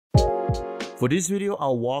For this video,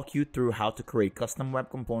 I'll walk you through how to create custom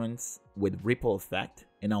web components with ripple effect,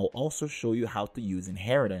 and I'll also show you how to use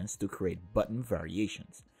inheritance to create button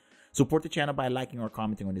variations. Support the channel by liking or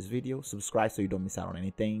commenting on this video, subscribe so you don't miss out on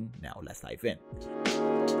anything. Now let's dive in.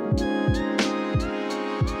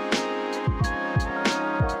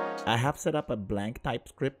 I have set up a blank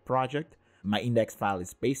TypeScript project. My index file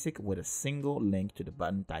is basic with a single link to the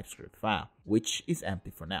button TypeScript file, which is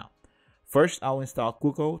empty for now. First, I'll install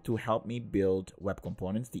CWCO to help me build web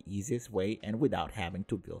components the easiest way and without having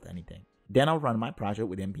to build anything. Then I'll run my project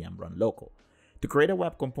with npm run local. To create a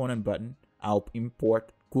web component button, I'll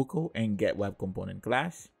import CWCO and get web component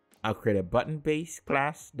class. I'll create a button base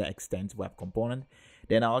class that extends web component.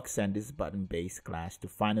 Then I'll extend this button base class to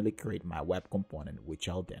finally create my web component, which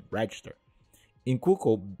I'll then register. In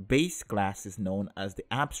CWCO, base class is known as the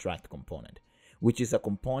abstract component, which is a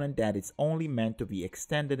component that is only meant to be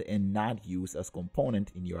extended and not used as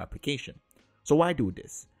component in your application. So why do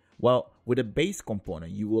this? Well, with a base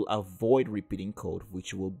component, you will avoid repeating code,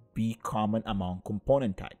 which will be common among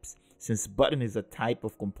component types. Since button is a type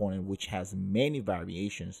of component which has many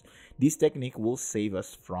variations, this technique will save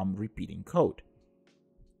us from repeating code.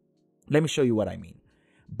 Let me show you what I mean.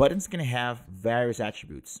 Buttons can have various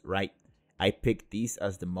attributes, right? I picked these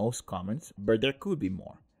as the most common, but there could be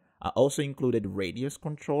more. I also included radius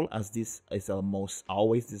control as this is almost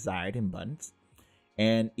always desired in buttons,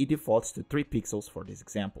 and it defaults to 3 pixels for this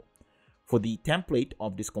example. For the template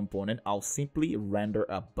of this component, I'll simply render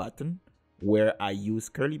a button where I use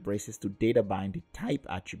curly braces to data bind the type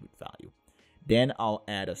attribute value. Then I'll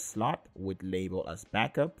add a slot with label as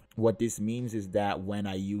backup. What this means is that when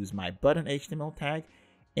I use my button HTML tag,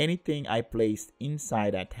 anything I placed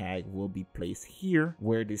inside that tag will be placed here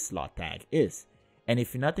where this slot tag is. And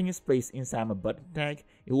if nothing is placed inside my button tag,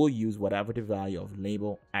 it will use whatever the value of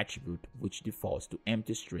label attribute, which defaults to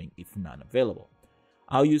empty string if none available.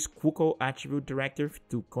 I'll use CWCO attribute directive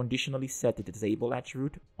to conditionally set the disable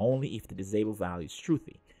attribute only if the disable value is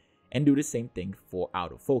truthy, and do the same thing for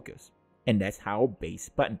autofocus. And that's our base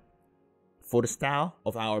button. For the style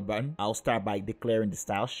of our button, I'll start by declaring the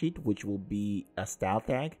style sheet, which will be a style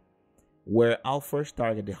tag, where I'll first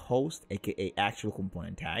target the host, aka actual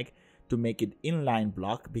component tag, to make it inline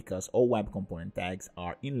block because all web component tags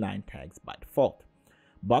are inline tags by default.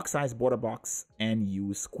 Box size border box, and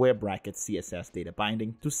use square bracket CSS data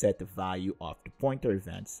binding to set the value of the pointer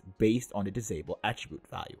events based on the disable attribute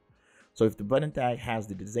value. So if the button tag has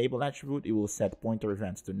the disable attribute, it will set pointer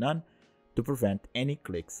events to none to prevent any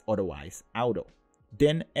clicks, otherwise auto.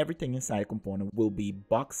 Then everything inside a component will be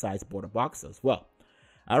box size border box as well.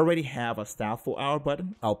 I already have a style for our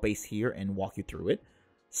button. I'll paste here and walk you through it.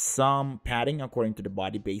 Some padding according to the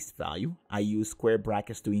body base value. I use square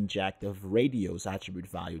brackets to inject the radius attribute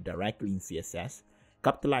value directly in CSS.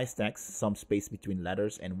 Capitalized text, some space between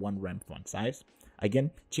letters, and 1 rem font size.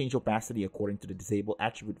 Again, change opacity according to the disable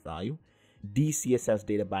attribute value. These CSS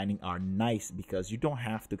data binding are nice because you don't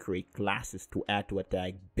have to create classes to add to a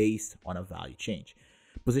tag based on a value change.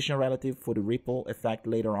 Position relative for the ripple effect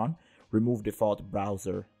later on. Remove default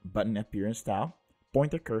browser button appearance style.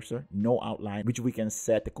 Pointer cursor, no outline, which we can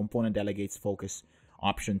set the component delegates focus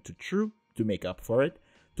option to true to make up for it.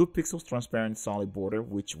 2 pixels transparent solid border,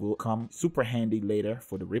 which will come super handy later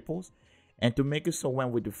for the ripples. And to make it so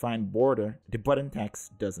when we define border, the button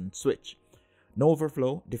text doesn't switch. No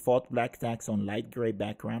overflow, default black text on light gray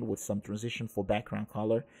background with some transition for background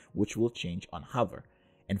color, which will change on hover.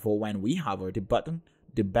 And for when we hover the button,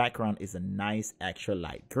 the background is a nice extra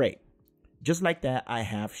light gray. Just like that, I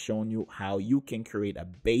have shown you how you can create a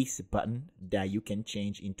base button that you can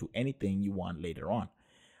change into anything you want later on.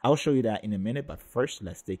 I'll show you that in a minute, but first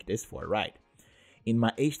let's take this for a ride. In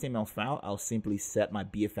my HTML file, I'll simply set my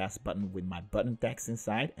BFS button with my button text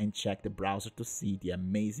inside and check the browser to see the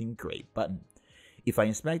amazing gray button. If I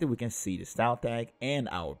inspect it, we can see the style tag and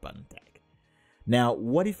our button tag. Now,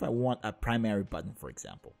 what if I want a primary button, for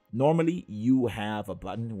example? Normally, you have a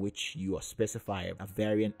button which you specify a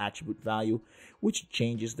variant attribute value, which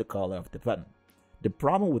changes the color of the button. The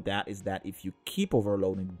problem with that is that if you keep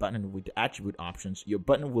overloading the button with the attribute options, your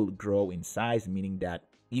button will grow in size, meaning that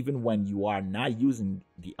even when you are not using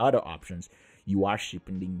the other options, you are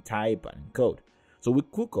shipping the entire button code. So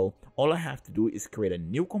with CWCO, all I have to do is create a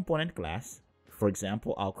new component class. For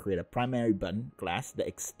example, I'll create a primary button class that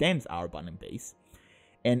extends our button base.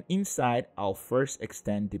 And inside, I'll first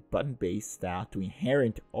extend the button base style to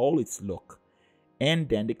inherit all its look, and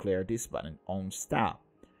then declare this button on style,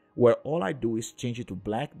 where all I do is change it to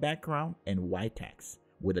black background and white text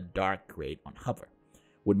with a dark gray on hover.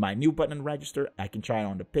 With my new button register, I can try it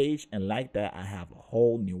on the page, and like that, I have a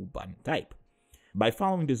whole new button type. By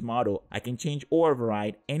following this model, I can change or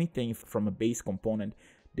override anything from a base component,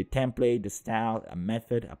 the template, the style, a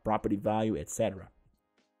method, a property value, etc.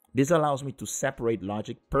 This allows me to separate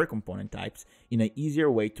logic per component types in an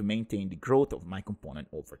easier way to maintain the growth of my component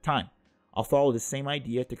over time. I'll follow the same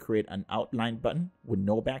idea to create an outline button with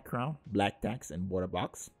no background, black text, and border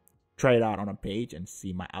box. Try it out on a page and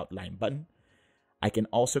see my outline button. I can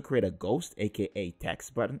also create a ghost, aka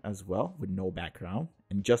text button as well with no background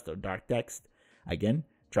and just a dark text. Again,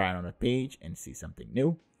 try it on a page and see something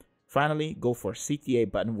new. Finally, go for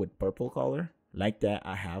CTA button with purple color. Like that,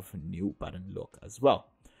 I have a new button look as well.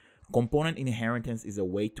 Component inheritance is a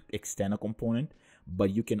way to extend a component,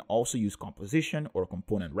 but you can also use composition or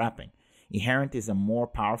component wrapping. Inherit is a more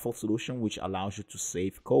powerful solution which allows you to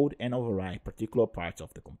save code and override particular parts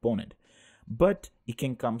of the component. But it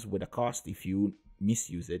can come with a cost if you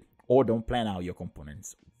misuse it or don't plan out your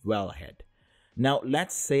components well ahead. Now,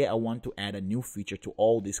 let's say I want to add a new feature to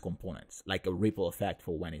all these components, like a ripple effect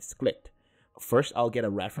for when it's clicked. First, I'll get a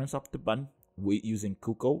reference of the button using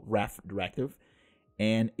CWCO ref directive,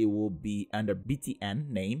 and it will be under btn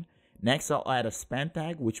name. Next, I'll add a span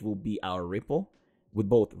tag, which will be our ripple, with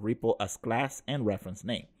both ripple as class and reference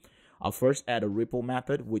name. I'll first add a ripple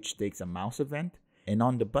method, which takes a mouse event, and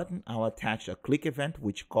on the button, I'll attach a click event,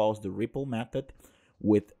 which calls the ripple method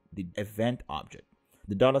with the event object.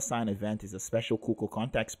 The $sign event is a special CWCO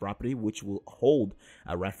context property, which will hold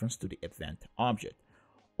a reference to the event object.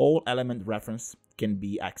 All element reference can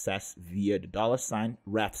be accessed via the $sign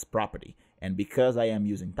refs property. And because I am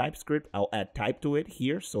using TypeScript, I'll add type to it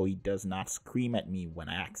here so it does not scream at me when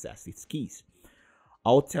I access its keys.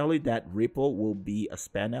 I'll tell it that ripple will be a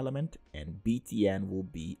span element and btn will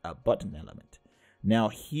be a button element. Now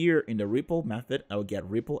here in the ripple method, I'll get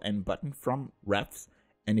ripple and button from refs.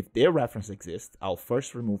 And if their reference exists, I'll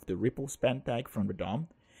first remove the ripple span tag from the DOM,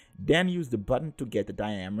 then use the button to get the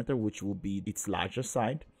diameter, which will be its larger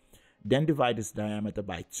side, then divide this diameter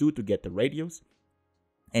by 2 to get the radius,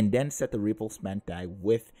 and then set the ripple span tag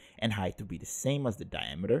width and height to be the same as the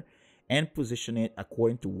diameter, and position it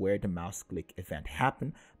according to where the mouse click event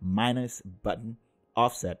happened, minus button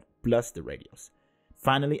offset plus the radius.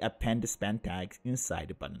 Finally, append the span tags inside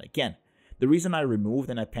the button again. The reason I removed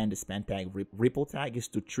and append the span tag ripple tag is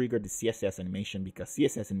to trigger the CSS animation, because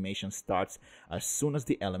CSS animation starts as soon as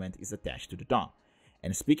the element is attached to the DOM.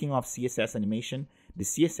 And speaking of CSS animation, the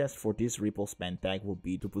CSS for this ripple span tag will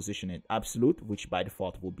be to position it absolute, which by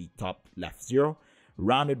default will be top left 0,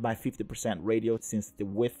 rounded by 50% radius since the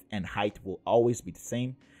width and height will always be the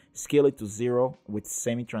same, scale it to 0 with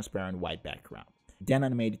semi-transparent white background. Then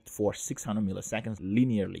animate it for 600 milliseconds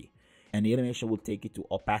linearly, and the animation will take it to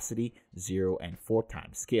opacity 0 and 4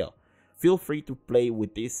 times scale. Feel free to play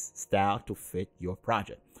with this style to fit your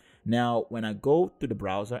project. Now, when I go to the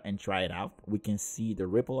browser and try it out, we can see the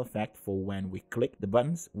ripple effect for when we click the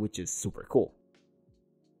buttons, which is super cool.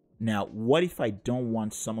 Now, what if I don't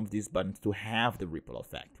want some of these buttons to have the ripple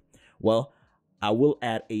effect? Well, I will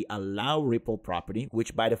add a allow ripple property,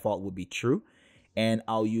 which by default will be true, and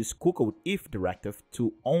I'll use CWCO if directive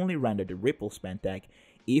to only render the ripple span tag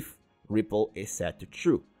if ripple is set to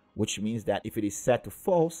true, which means that if it is set to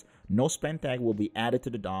false, no span tag will be added to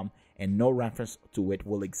the DOM and no reference to it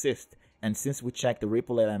will exist. And since we checked the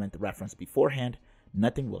ripple element reference beforehand,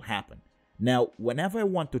 nothing will happen. Now, whenever I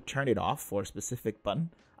want to turn it off for a specific button,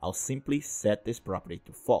 I'll simply set this property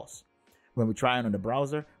to false. When we try it on the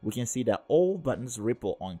browser, we can see that all buttons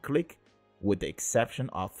ripple on click with the exception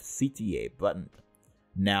of CTA button.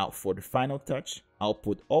 Now for the final touch, I'll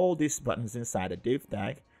put all these buttons inside a div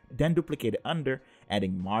tag, then duplicate it under,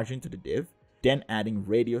 adding margin to the div, then adding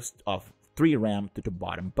radius of 3 rem to the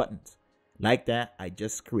bottom buttons. Like that, I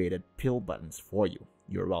just created pill buttons for you.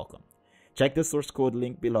 You're welcome. Check the source code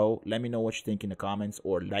link below. Let me know what you think in the comments,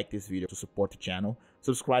 or like this video to support the channel.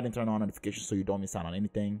 Subscribe and turn on notifications so you don't miss out on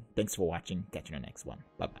anything. Thanks for watching. Catch you in the next one.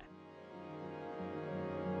 Bye bye.